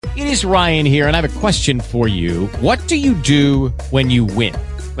It is Ryan here, and I have a question for you. What do you do when you win?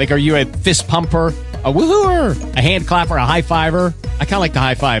 Like, are you a fist pumper, a woohooer, a hand clapper, a high fiver? I kind of like the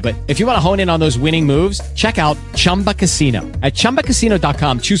high five, but if you want to hone in on those winning moves, check out Chumba Casino. At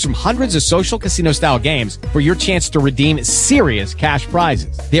ChumbaCasino.com, choose from hundreds of social casino-style games for your chance to redeem serious cash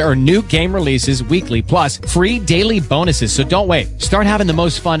prizes. There are new game releases weekly, plus free daily bonuses. So don't wait. Start having the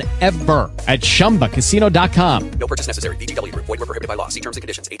most fun ever at ChumbaCasino.com. No purchase necessary. VGW. Void where prohibited by law. See terms and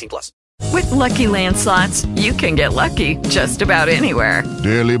conditions. 18+. With Lucky Land Slots, you can get lucky just about anywhere.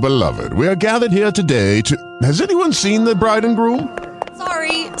 Dearly beloved, we are gathered here today to... Has anyone seen the bride and groom?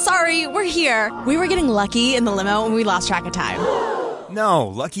 Sorry, we're here. We were getting lucky in the limo and we lost track of time. No,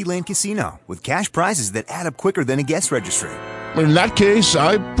 Lucky Land Casino, with cash prizes that add up quicker than a guest registry. In that case,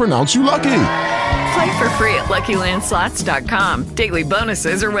 I pronounce you lucky. Play for free at LuckyLandSlots.com. Daily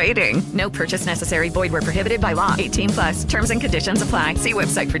bonuses are waiting. No purchase necessary. Void where prohibited by law. 18+. Terms and conditions apply. See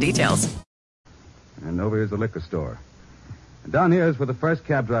website for details. And over here's the liquor store. And down here is where the first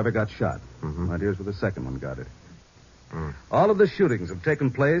cab driver got shot. Right here's where the second one got it. All of the shootings have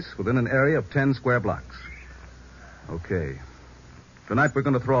taken place within an area of 10 square blocks. Okay. Tonight we're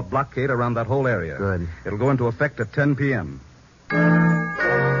going to throw a blockade around that whole area. Good. It'll go into effect at 10 p.m.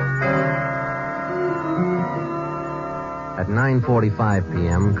 At 9:45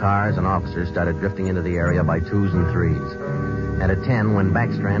 p.m., cars and officers started drifting into the area by twos and threes. And at 10, when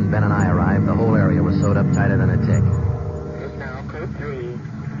Backstrand, Ben, and I arrived, the whole area was sewed up tighter than a tick.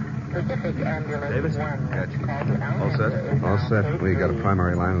 Davis? All set? All set. We got a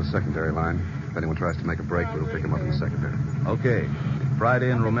primary line and a secondary line. If anyone tries to make a break, we'll pick him up in the secondary. Okay.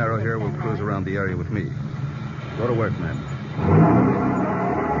 Friday and Romero here will cruise around the area with me. Go to work, men.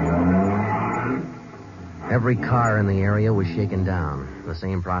 Every car in the area was shaken down. The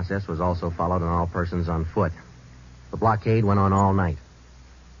same process was also followed on all persons on foot. The blockade went on all night.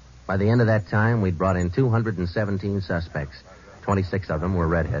 By the end of that time, we'd brought in 217 suspects. 26 of them were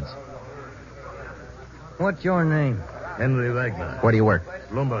redheads. What's your name? Henry Wagner. Where do you work?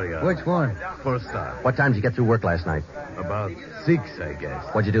 Lumberyard. Which one? First star. What time did you get through work last night? About 6, I guess.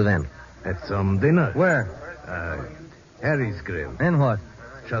 What'd you do then? Had some dinner. Where? Harry's grill. Then what?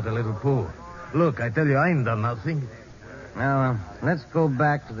 Shot a little pool. Look, I tell you, I ain't done nothing. Now, let's go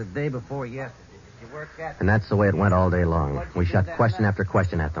back to the day before yesterday. Did you work at? And that's the way it went all day long. We shot question after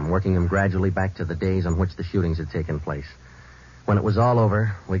question at them, working them gradually back to the days on which the shootings had taken place. When it was all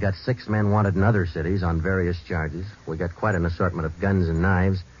over, we got 6 men wanted in other cities on various charges. We got quite an assortment of guns and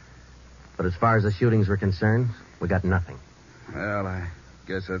knives. But as far as the shootings were concerned, we got nothing. Well, I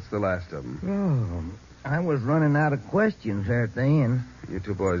guess that's the last of them. Oh, I was running out of questions there at the inn. You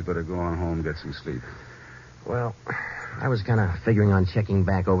two boys better go on home, get some sleep. Well, I was kind of figuring on checking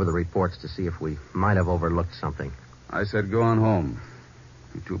back over the reports to see if we might have overlooked something. I said go on home.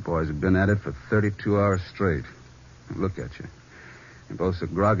 You two boys have been at it for 32 hours straight. Look at you. You're both so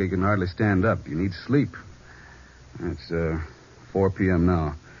groggy you can hardly stand up. You need sleep. It's 4 p.m.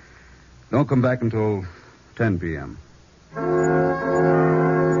 now. Don't come back until 10 p.m.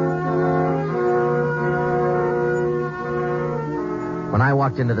 When I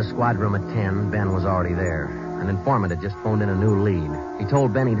walked into the squad room at 10, Ben was already there. An informant had just phoned in a new lead. He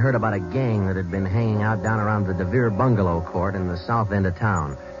told Ben he'd heard about a gang that had been hanging out down around the DeVere bungalow court in the south end of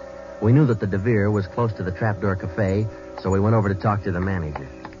town. We knew that the DeVere was close to the Trapdoor Cafe, so we went over to talk to the manager.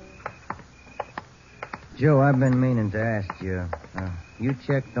 Joe, I've been meaning to ask you. You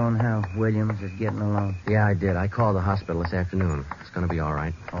checked on how Williams is getting along? Yeah, I did. I called the hospital this afternoon. It's going to be all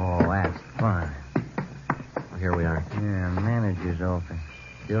right. Oh, that's fine. Well, here we are. Yeah, manager's office.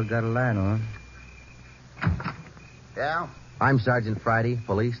 Still got a light on. Yeah? I'm Sergeant Friday,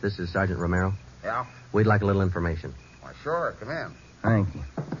 police. This is Sergeant Romero. Yeah? We'd like a little information. Why, sure. Come in. Thank you.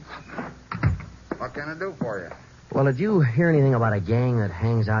 What can I do for you? Well, did you hear anything about a gang that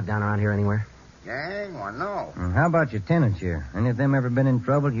hangs out down around here anywhere? Gang? Why, no. How about your tenants here? Any of them ever been in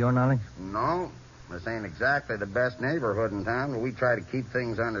trouble, to your knowledge? No. This ain't exactly the best neighborhood in town, but we try to keep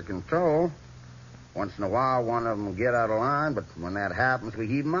things under control. Once in a while, one of them will get out of line, but when that happens, we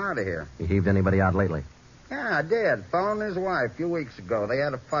heave them out of here. You heaved anybody out lately? Yeah, I did. Fellow and his wife a few weeks ago. They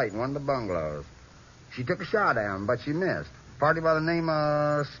had a fight in one of the bungalows. She took a shot at him, but she missed. Party by the name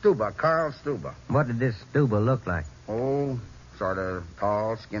of Stuba, Carl Stuba. What did this Stuba look like? Oh, sort of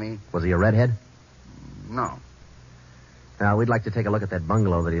tall, skinny. Was he a redhead? No. Now, we'd like to take a look at that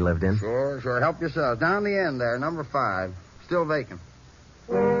bungalow that he lived in. Sure. Help yourself. Down the end there, number 5. Still vacant.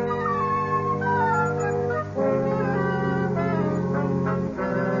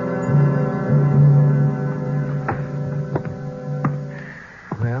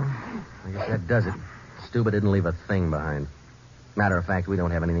 Well, I guess that does it. Stuba didn't leave a thing behind. Matter of fact, we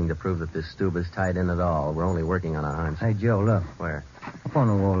don't have anything to prove that this Stuba's tied in at all. We're only working on a hunch. Hey, Joe, look. Where? Up on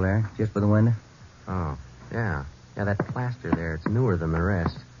the wall there, just by the window. Oh, yeah. Yeah, that plaster there, it's newer than the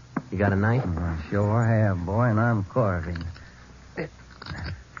rest. You got a knife? I sure have, boy, and I'm carving.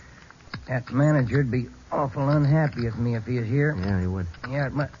 That manager'd be awful unhappy with me if he was here. Yeah, he would. Yeah,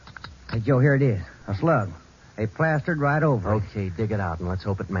 it might. Hey, Joe, here it is. A slug. They plastered right over it. Okay, dig it out, and let's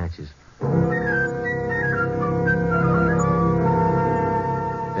hope it matches.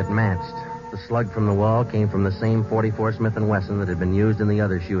 It matched. The slug from the wall came from the same .44 Smith & Wesson that had been used in the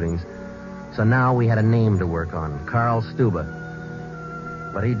other shootings. So now we had a name to work on, Carl Stuba.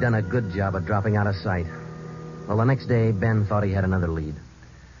 But he'd done a good job of dropping out of sight. Well, the next day, Ben thought he had another lead.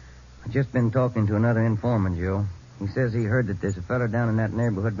 I've just been talking to another informant, Joe. He says he heard that there's a fella down in that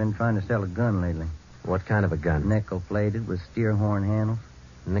neighborhood been trying to sell a gun lately. What kind of a gun? Nickel-plated with steer horn handles.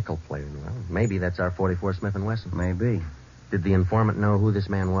 Nickel-plated. Well, maybe that's our .44 Smith & Wesson. Maybe. Did the informant know who this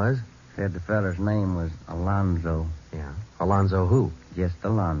man was? Said the feller's name was Alonzo. Yeah. Alonzo who? Just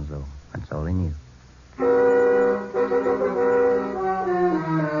Alonzo. That's all he knew.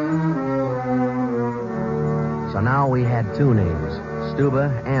 So now we had two names,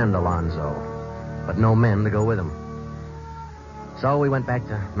 Stuba and Alonzo, but no men to go with them. So we went back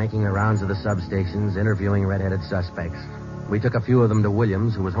to making the rounds of the substations, interviewing red-headed suspects. We took a few of them to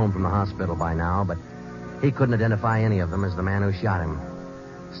Williams, who was home from the hospital by now, but he couldn't identify any of them as the man who shot him.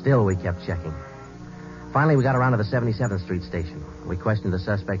 Still, we kept checking. Finally, we got around to the 77th Street station. We questioned the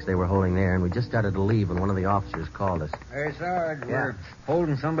suspects they were holding there, and we just started to leave when one of the officers called us. Hey, Sarge, we're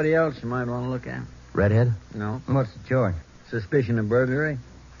holding somebody else you might want to look at. Redhead? No. What's the charge? Suspicion of burglary.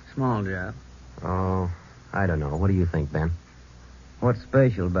 Small job. Oh, I don't know. What do you think, Ben? What's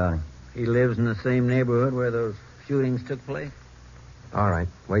special about him? He lives in the same neighborhood where those shootings took place. All right.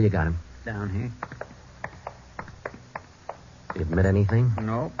 Where you got him? Down here. You admit anything?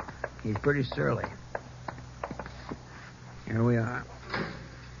 No. He's pretty surly. Here we are.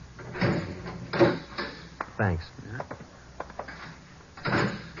 Thanks.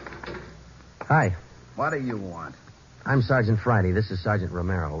 Hi. What do you want? I'm Sergeant Friday. This is Sergeant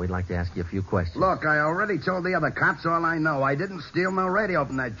Romero. We'd like to ask you a few questions. Look, I already told the other cops all I know. I didn't steal no radio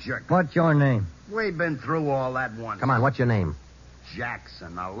from that jerk. What's your name? We've been through all that once. Come on, what's your name?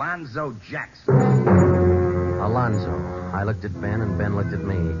 Jackson. Alonzo Jackson. Alonzo. I looked at Ben, and Ben looked at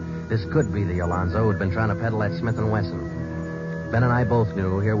me. This could be the Alonzo who'd been trying to peddle that Smith & Wesson. Ben and I both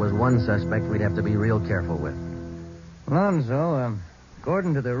knew here was one suspect we'd have to be real careful with. Alonzo,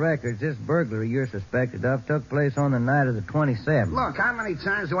 according to the records, this burglary you're suspected of took place on the night of the 27th. Look, how many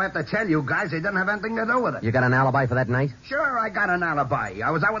times do I have to tell you guys it doesn't have anything to do with it? You got an alibi for that night? Sure, I got an alibi.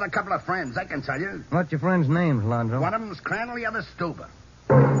 I was out with a couple of friends, I can tell you. What's your friends' names, Alonzo? One of them's Cranley, the other Stuba.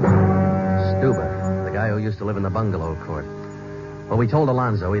 Stuba, the guy who used to live in the bungalow court. Well, we told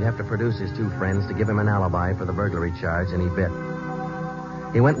Alonzo he'd have to produce his two friends to give him an alibi for the burglary charge, and he bit.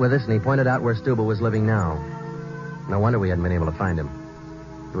 He went with us, and he pointed out where Stuba was living now. No wonder we hadn't been able to find him.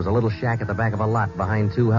 There was a little shack at the back of a lot behind two houses.